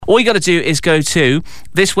All you got to do is go to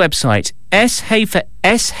this website, SHF,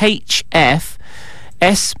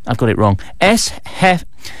 I've got it wrong, SFH,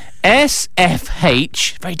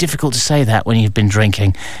 very difficult to say that when you've been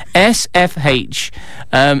drinking,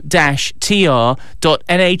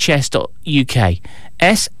 SFH-TR.NHS.UK,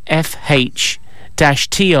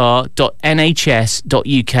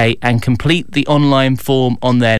 SFH-TR.NHS.UK, and complete the online form on there